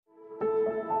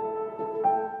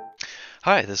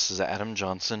Hi, this is Adam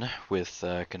Johnson with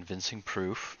Convincing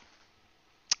Proof.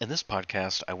 In this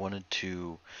podcast, I wanted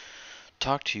to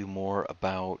talk to you more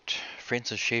about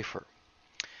Francis Schaeffer.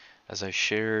 As I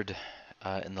shared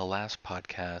in the last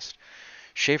podcast,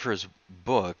 Schaeffer's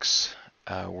books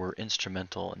were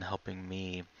instrumental in helping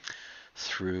me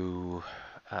through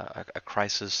a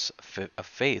crisis of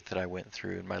faith that I went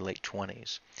through in my late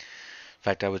 20s. In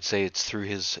fact, I would say it's through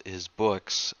his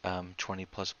books, 20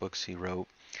 plus books he wrote,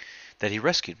 that he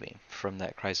rescued me from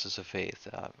that crisis of faith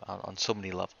on so many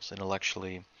levels,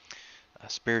 intellectually,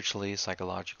 spiritually,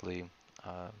 psychologically,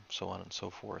 so on and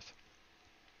so forth.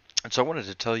 And so I wanted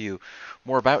to tell you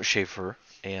more about Schaeffer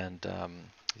and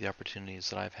the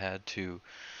opportunities that I've had to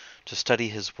study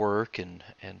his work and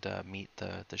meet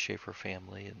the Schaeffer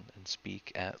family and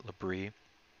speak at L'Abri.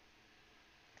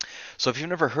 So if you've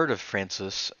never heard of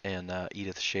Francis and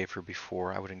Edith Schaeffer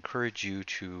before, I would encourage you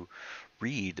to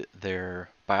read their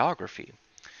biography.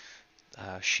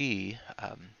 She,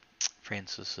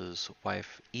 Francis's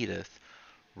wife Edith,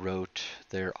 wrote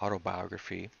their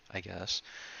autobiography, I guess,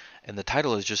 and the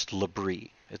title is just L'Abri.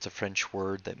 It's a French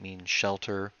word that means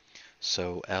shelter,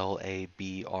 so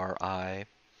Labri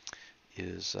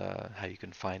is how you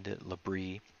can find it,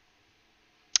 L'Abri,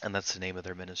 and that's the name of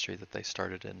their ministry that they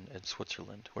started in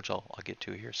Switzerland, which I'll get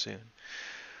to here soon.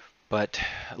 But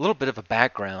a little bit of a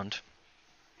background.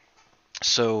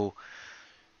 So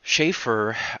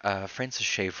Schaeffer, Francis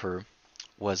Schaeffer,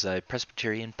 was a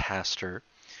Presbyterian pastor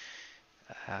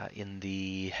in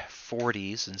the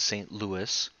 40s in St.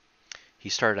 Louis. He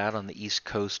started out on the East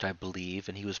Coast, I believe,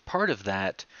 and he was part of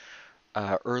that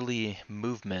early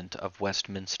movement of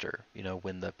Westminster,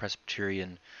 when the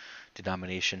Presbyterian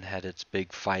denomination had its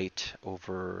big fight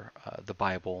over the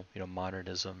Bible,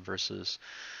 modernism versus,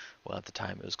 well, at the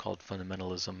time it was called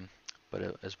fundamentalism,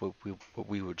 but as what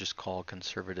we would just call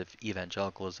conservative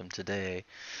evangelicalism today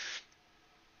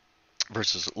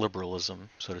versus liberalism,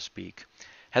 so to speak.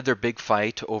 Had their big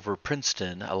fight over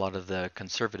Princeton. A lot of the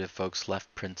conservative folks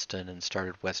left Princeton and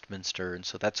started Westminster, and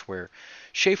so that's where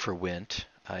Schaeffer went.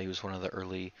 He was one of the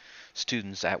early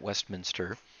students at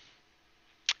Westminster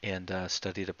and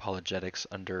studied apologetics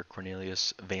under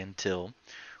Cornelius Van Til,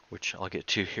 which I'll get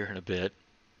to here in a bit.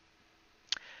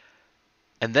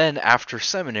 And then after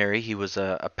seminary, he was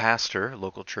a pastor, a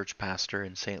local church pastor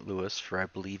in St. Louis for, I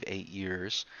believe, 8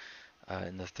 years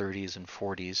in the 30s and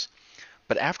 40s.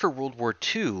 But after World War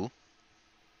II,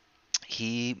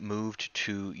 he moved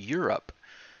to Europe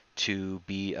to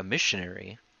be a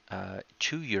missionary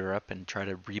to Europe and try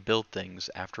to rebuild things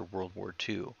after World War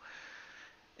II.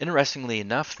 Interestingly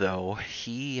enough, though,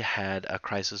 he had a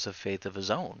crisis of faith of his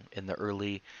own in the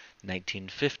early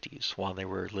 1950s while they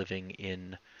were living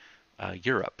in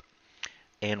Europe.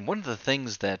 And one of the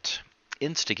things that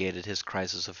instigated his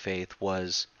crisis of faith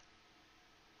was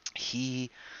he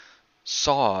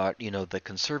saw, the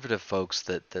conservative folks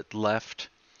that left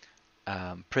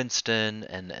Princeton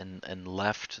and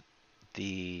left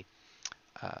the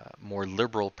more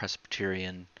liberal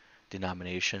Presbyterian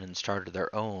denomination and started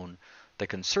their own. The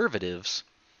conservatives,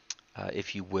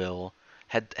 if you will,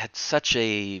 had such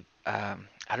a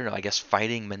I don't know, I guess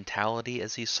fighting mentality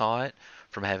as he saw it,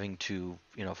 from having to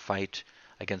fight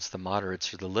against the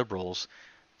moderates or the liberals,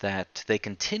 that they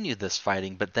continued this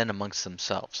fighting, but then amongst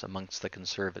themselves, amongst the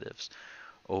conservatives,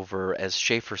 over, as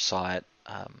Schaeffer saw it,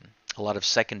 a lot of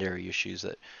secondary issues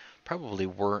that probably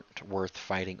weren't worth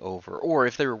fighting over, or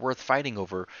if they were worth fighting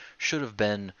over, should have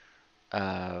been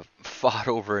fought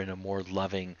over in a more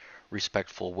loving,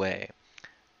 respectful way.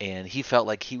 And he felt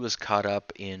like he was caught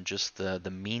up in just the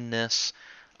meanness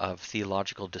of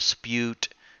theological dispute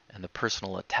and the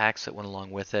personal attacks that went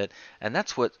along with it. And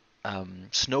that's what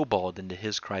snowballed into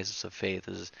his crisis of faith.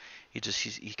 Is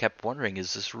he kept wondering,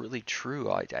 is this really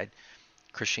true?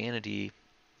 Christianity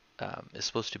is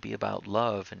supposed to be about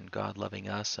love and God loving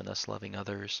us and us loving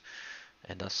others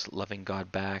and us loving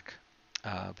God back.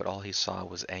 But all he saw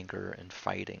was anger and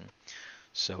fighting.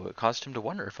 So it caused him to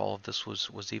wonder if all of this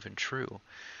was even true.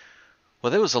 Well,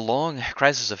 there was a long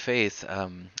crisis of faith,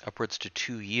 upwards to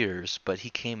 2 years, but he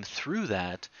came through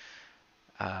that,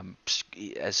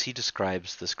 as he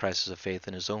describes this crisis of faith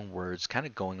in his own words, kind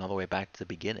of going all the way back to the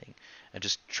beginning and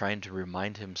just trying to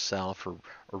remind himself or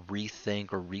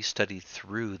rethink or restudy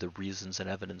through the reasons and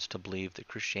evidence to believe that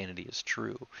Christianity is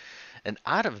true. And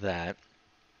out of that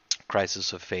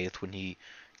crisis of faith, when he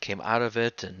came out of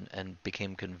it and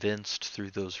became convinced through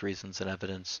those reasons and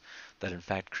evidence that in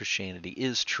fact Christianity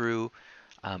is true,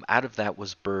 out of that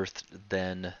was birthed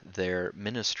then their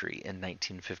ministry in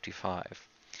 1955.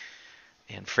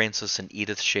 And Francis and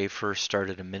Edith Schaeffer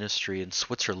started a ministry in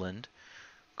Switzerland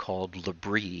called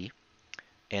L'Abri,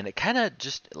 And it kind of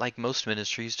just like most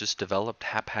ministries, just developed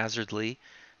haphazardly.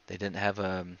 They didn't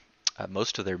have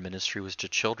most of their ministry was to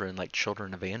children, like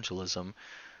children evangelism,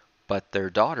 but their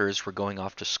daughters were going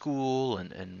off to school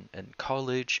and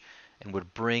college and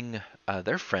would bring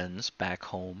their friends back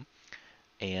home,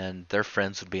 and their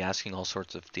friends would be asking all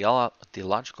sorts of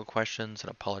theological questions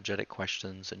and apologetic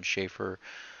questions, and Schaeffer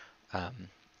um,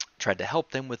 tried to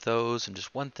help them with those, and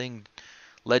just one thing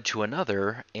led to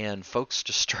another, and folks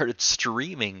just started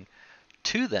streaming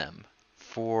to them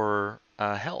for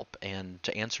help and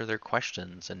to answer their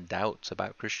questions and doubts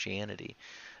about Christianity.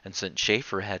 And since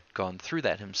Schaeffer had gone through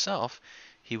that himself,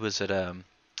 he was at a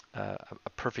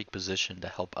perfect position to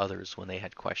help others when they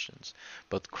had questions,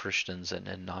 both Christians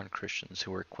and non-Christians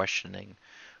who were questioning,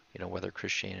 whether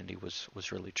Christianity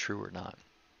was really true or not.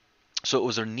 So it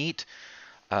was a neat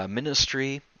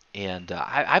ministry, and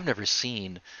I've never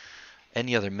seen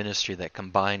any other ministry that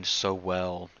combined so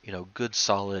well, good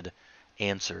solid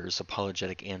answers,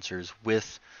 apologetic answers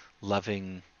with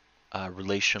loving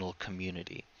relational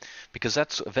community. Because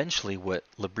that's eventually what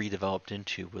L'Abri developed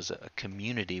into, was a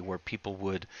community where people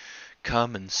would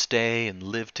come and stay and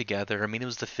live together. I mean, it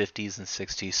was the 50s and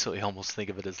 60s, so you almost think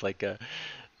of it as like a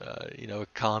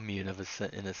commune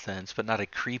in a sense, but not a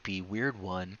creepy, weird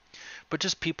one, but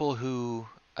just people who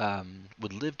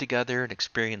would live together and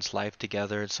experience life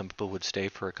together. Some people would stay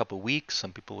for a couple weeks,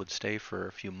 some people would stay for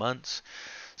a few months,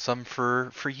 some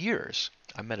for years.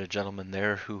 I met a gentleman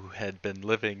there who had been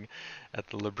living at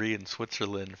the L'Abri in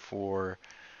Switzerland for,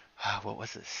 what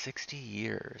was it, 60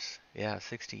 years? Yeah,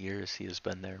 60 years he has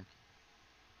been there.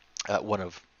 One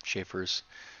of Schaeffer's,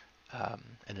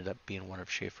 ended up being one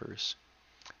of Schaeffer's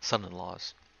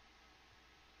son-in-laws.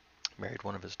 Married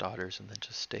one of his daughters and then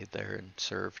just stayed there and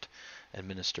served and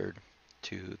ministered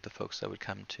to the folks that would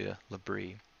come to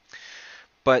L'Abri.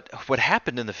 But what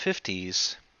happened in the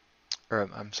 50s, or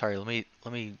I'm sorry, let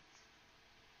me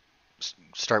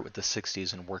start with the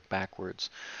 60s and work backwards.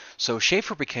 So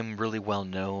Schaeffer became really well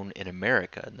known in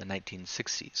America in the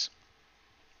 1960s.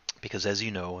 Because as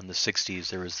you know, in the 60s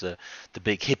there was the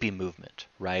big hippie movement,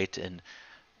 right? And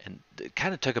it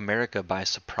kind of took America by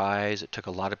surprise. It took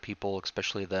a lot of people,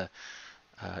 especially the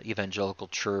evangelical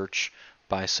church,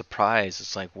 by surprise.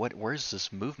 It's like, where's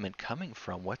this movement coming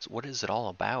from? What is it all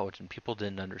about? And people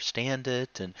didn't understand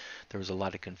it, and there was a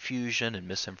lot of confusion and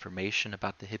misinformation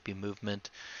about the hippie movement.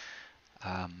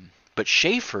 But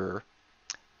Schaeffer,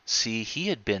 see, he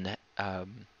had been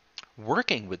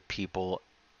working with people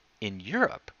in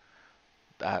Europe.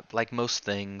 Like most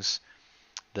things,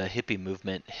 the hippie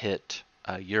movement hit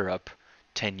Europe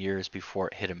 10 years before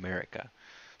it hit America.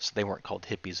 So they weren't called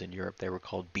hippies in Europe, they were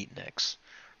called beatniks,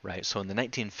 right? So in the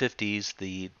 1950s,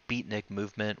 the beatnik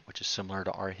movement, which is similar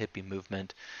to our hippie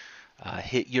movement,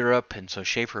 hit Europe, and so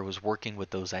Schaeffer was working with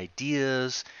those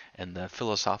ideas and the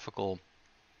philosophical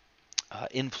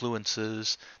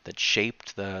influences that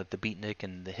shaped the beatnik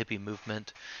and the hippie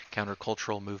movement,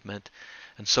 countercultural movement.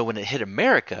 And so when it hit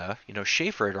America,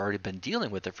 Schaeffer had already been dealing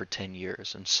with it for 10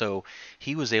 years. And so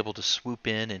he was able to swoop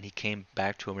in, and he came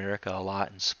back to America a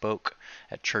lot and spoke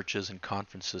at churches and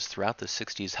conferences throughout the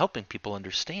 60s, helping people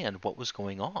understand what was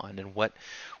going on and what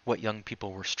young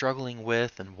people were struggling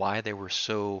with and why they were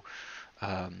so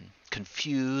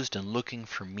confused and looking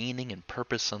for meaning and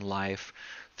purpose in life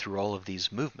through all of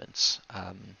these movements,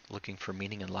 looking for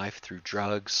meaning in life through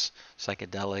drugs,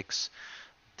 psychedelics.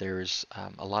 There's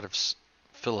a lot of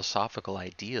philosophical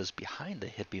ideas behind the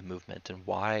hippie movement and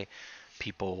why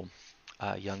people,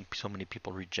 so many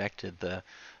people rejected the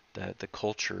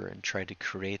culture and tried to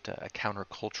create a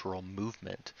countercultural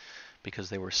movement because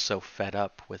they were so fed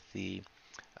up with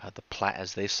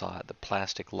as they saw it, the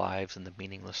plastic lives and the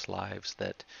meaningless lives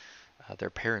that their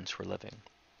parents were living.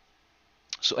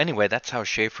 So anyway, that's how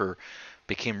Schaeffer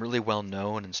became really well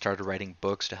known and started writing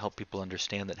books to help people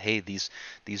understand that, hey, these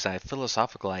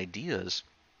philosophical ideas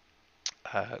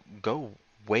go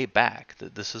way back.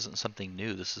 This isn't something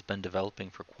new. This has been developing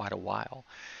for quite a while.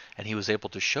 And he was able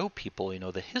to show people,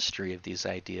 the history of these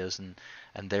ideas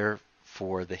and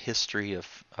therefore the history of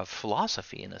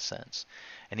philosophy in a sense.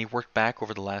 And he worked back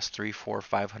over the last 300, 400,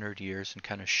 500 years and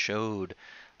kind of showed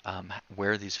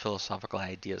where these philosophical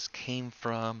ideas came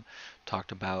from,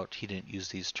 talked about, he didn't use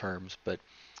these terms, but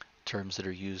terms that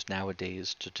are used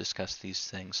nowadays to discuss these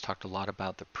things, talked a lot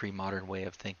about the pre-modern way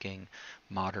of thinking,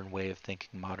 modern way of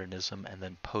thinking, modernism, and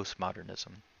then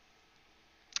postmodernism.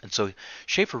 And so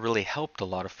Schaeffer really helped a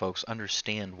lot of folks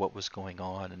understand what was going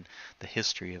on and the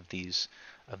history of these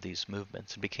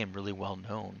movements, and became really well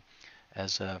known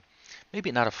as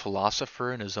maybe not a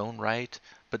philosopher in his own right,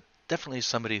 but definitely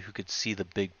somebody who could see the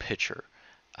big picture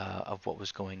of what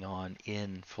was going on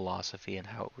in philosophy and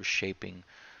how it was shaping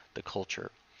the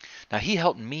culture. Now, he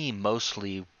helped me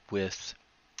mostly with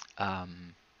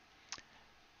um,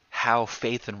 how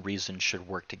faith and reason should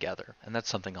work together. And that's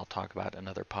something I'll talk about in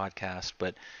another podcast.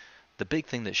 But the big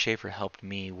thing that Schaeffer helped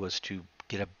me was to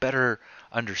get a better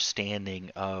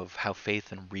understanding of how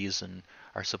faith and reason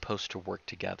are supposed to work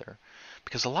together.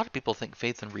 Because a lot of people think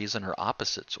faith and reason are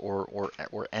opposites or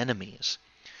enemies.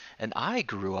 And I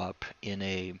grew up in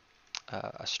a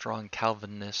strong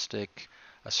Calvinistic,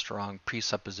 a strong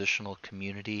presuppositional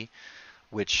community,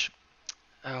 which,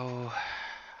 oh,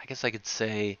 I guess I could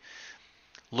say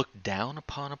looked down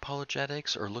upon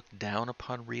apologetics or looked down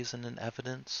upon reason and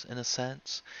evidence in a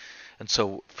sense. And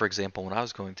so, for example, when I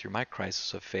was going through my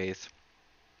crisis of faith,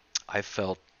 I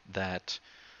felt that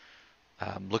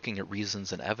looking at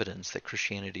reasons and evidence that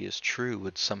Christianity is true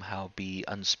would somehow be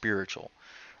unspiritual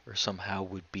or somehow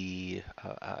would be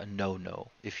a no-no,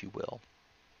 if you will.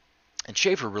 And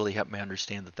Schaeffer really helped me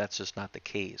understand that that's just not the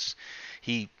case.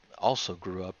 He also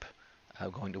grew up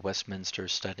going to Westminster,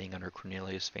 studying under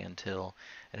Cornelius Van Til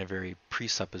in a very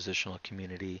presuppositional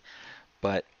community,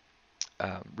 but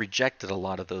rejected a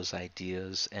lot of those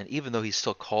ideas. And even though he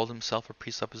still called himself a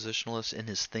presuppositionalist, in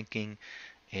his thinking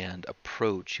and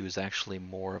approach, he was actually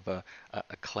more of a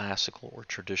classical or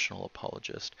traditional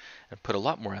apologist and put a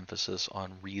lot more emphasis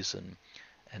on reason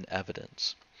and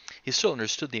evidence. He still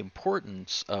understood the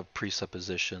importance of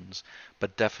presuppositions,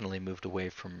 but definitely moved away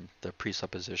from the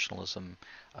presuppositionalism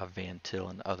of Van Til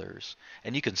and others.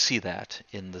 And you can see that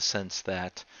in the sense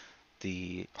that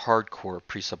the hardcore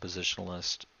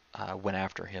presuppositionalist went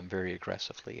after him very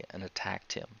aggressively and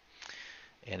attacked him.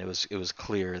 And it was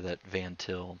clear that Van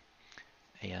Til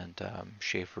and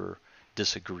Schaeffer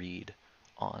disagreed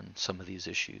on some of these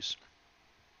issues.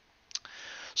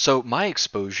 So my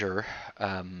exposure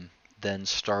then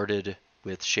started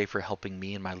with Schaeffer helping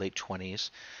me in my late 20s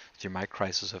through my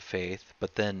crisis of faith.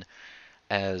 But then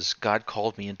as God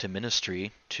called me into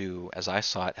ministry to, as I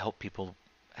saw it, help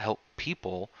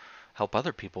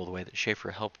other people the way that Schaeffer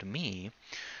helped me,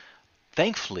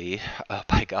 thankfully,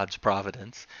 by God's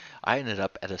providence, I ended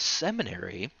up at a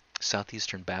seminary,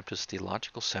 Southeastern Baptist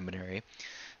Theological Seminary,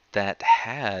 that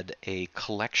had a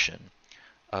collection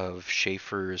of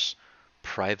Schaeffer's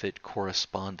private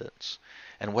correspondence.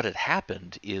 And what had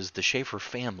happened is the Schaeffer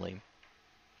family,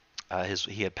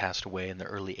 he had passed away in the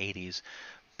early 80s,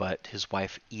 but his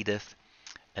wife Edith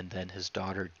and then his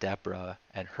daughter Deborah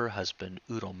and her husband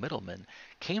Udo Mittelman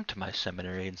came to my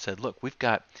seminary and said, look, we've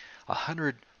got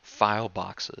 100 file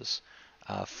boxes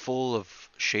full of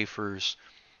Schaeffer's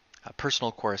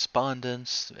personal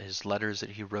correspondence, his letters that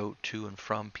he wrote to and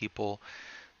from people,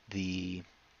 the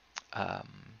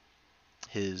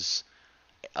his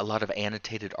a lot of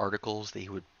annotated articles that he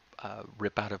would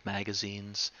rip out of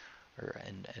magazines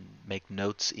and make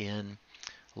notes in.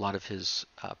 A lot of his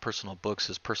personal books,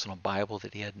 his personal Bible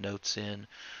that he had notes in.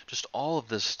 Just all of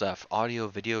this stuff, audio,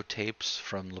 video tapes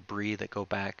from L'Abri that go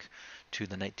back to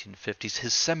the 1950s.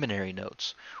 His seminary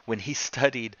notes when he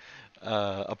studied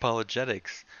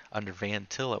apologetics under Van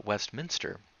Til at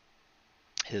Westminster.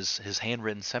 His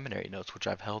handwritten seminary notes, which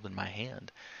I've held in my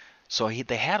hand. So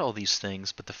they had all these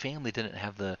things, but the family didn't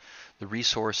have the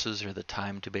resources or the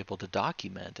time to be able to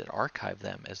document and archive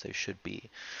them as they should be.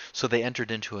 So they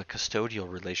entered into a custodial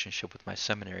relationship with my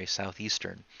seminary,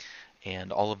 Southeastern.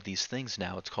 And all of these things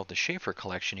now, it's called the Schaeffer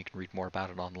Collection, you can read more about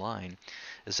it online,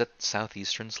 is at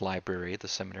Southeastern's library, the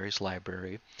seminary's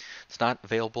library. It's not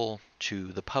available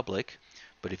to the public,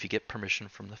 but if you get permission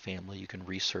from the family, you can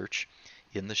research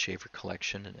in the Schaeffer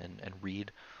Collection and read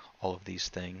all of these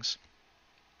things.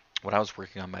 When I was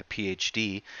working on my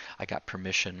PhD, I got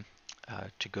permission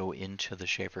to go into the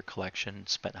Schaeffer Collection,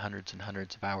 spent hundreds and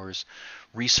hundreds of hours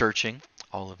researching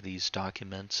all of these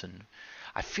documents, and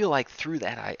I feel like through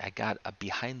that I got a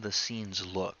behind-the-scenes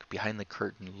look,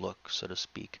 behind-the-curtain look, so to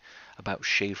speak, about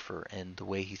Schaeffer and the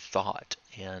way he thought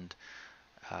and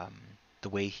the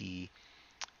way he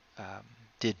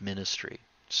did ministry.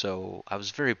 So I was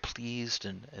very pleased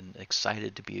and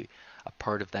excited to be a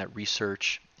part of that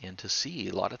research and to see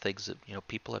a lot of things that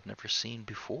people have never seen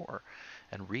before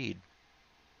and read.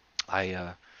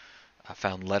 I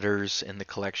found letters in the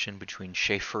collection between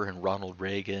Schaeffer and Ronald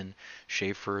Reagan,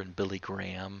 Schaeffer and Billy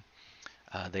Graham.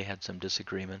 They had some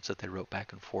disagreements that they wrote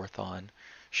back and forth on.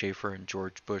 Schaeffer and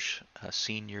George Bush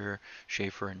Sr.,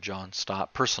 Schaeffer and John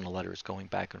Stott, personal letters going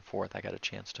back and forth I got a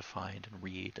chance to find and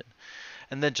read.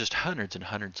 And then just hundreds and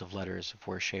hundreds of letters of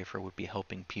where Schaeffer would be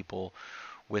helping people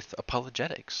with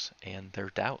apologetics and their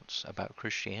doubts about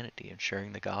Christianity and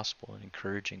sharing the gospel and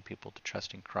encouraging people to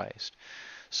trust in Christ.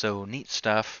 So neat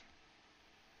stuff.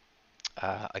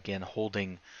 again,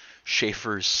 holding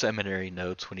Schaeffer's seminary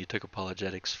notes when he took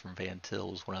apologetics from Van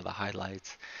Til was one of the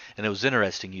highlights. And it was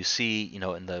interesting. You see,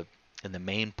 in the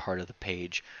main part of the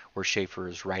page where Schaeffer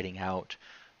is writing out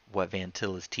what Van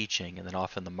Til is teaching, and then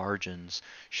off in the margins,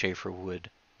 Schaeffer would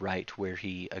write where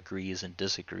he agrees and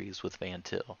disagrees with Van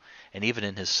Til. And even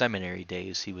in his seminary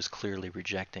days, he was clearly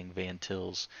rejecting Van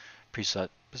Til's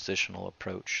presuppositional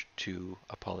approach to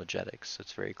apologetics.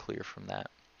 It's very clear from that.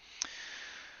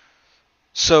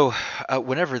 So,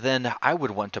 whenever then I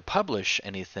would want to publish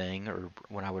anything, or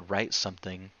when I would write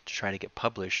something to try to get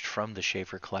published from the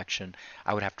Schaeffer collection,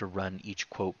 I would have to run each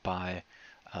quote by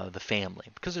the family,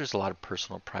 because there's a lot of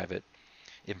personal, private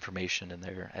information in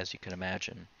there, as you can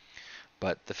imagine.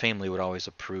 But the family would always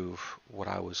approve what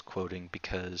I was quoting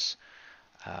because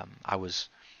I was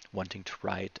wanting to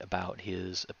write about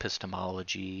his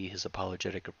epistemology, his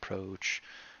apologetic approach,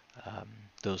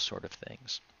 those sort of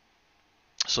things.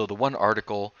 So the one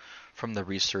article from the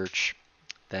research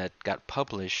that got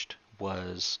published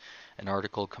was an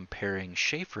article comparing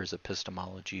Schaeffer's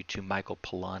epistemology to Michael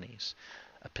Polanyi's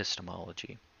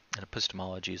epistemology. And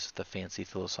epistemology is the fancy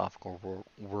philosophical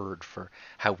word for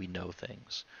how we know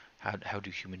things. How do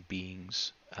human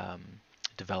beings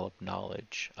develop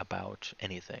knowledge about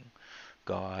anything?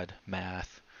 God,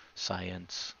 math,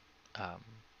 science,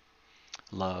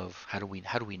 love. How do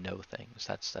we know things?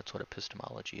 That's what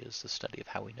epistemology is, the study of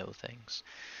how we know things.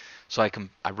 So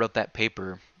I wrote that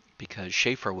paper because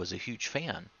Schaeffer was a huge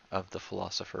fan of the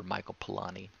philosopher Michael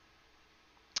Polanyi,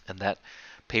 and that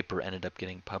paper ended up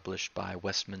getting published by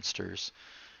Westminster's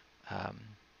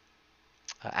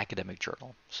academic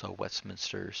journal. So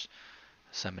Westminster's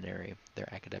seminary,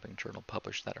 their academic journal,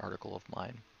 published that article of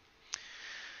mine.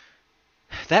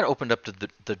 That opened up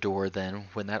the door then,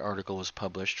 when that article was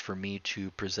published, for me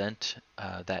to present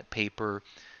that paper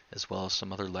as well as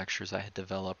some other lectures I had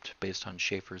developed based on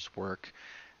Schaeffer's work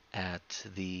at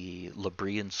the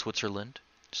L'Abri in Switzerland.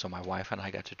 So my wife and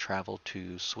I got to travel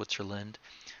to Switzerland,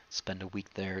 spend a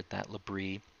week there at that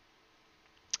L'Abri,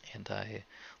 and I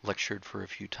lectured for a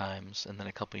few times. And then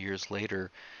a couple of years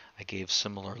later, I gave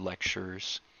similar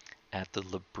lectures at the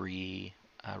L'Abri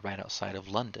right outside of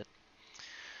London.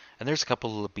 And there's a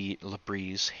couple of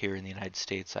L'Abris here in the United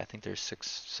States. I think there's 6,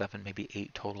 7, maybe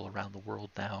 8 total around the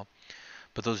world now.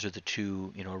 But those are the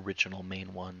two, original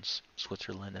main ones,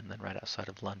 Switzerland and then right outside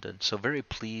of London. So very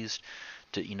pleased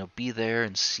to, be there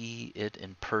and see it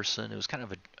in person. It was kind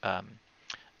of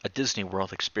a Disney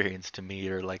World experience to me,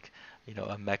 or like,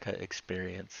 a Mecca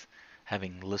experience,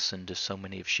 having listened to so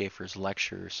many of Schaeffer's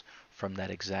lectures from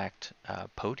that exact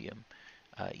podium,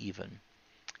 even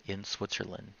in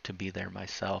Switzerland. To be there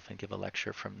myself and give a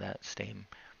lecture from that same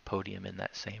podium in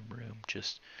that same room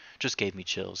just gives me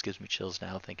chills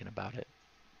now thinking about it.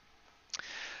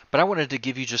 But I wanted to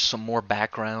give you just some more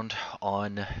background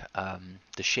on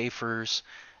the Schaeffers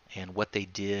and what they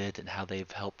did and how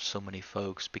they've helped so many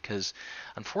folks, because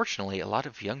unfortunately a lot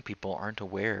of young people aren't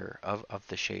aware of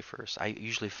the Schaeffers. I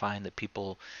usually find that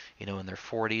people, in their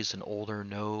 40s and older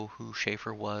know who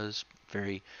Schaeffer was,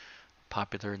 very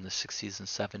popular in the 60s and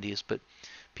 70s, but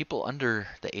people under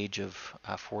the age of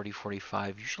 40,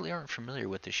 45 usually aren't familiar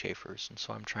with the Schaeffers, and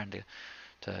so I'm trying to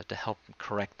help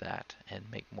correct that and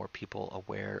make more people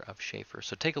aware of Schaeffer.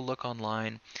 So take a look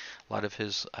online. A lot of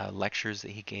his lectures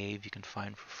that he gave you can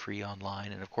find for free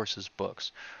online, and of course his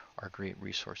books are great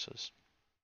resources.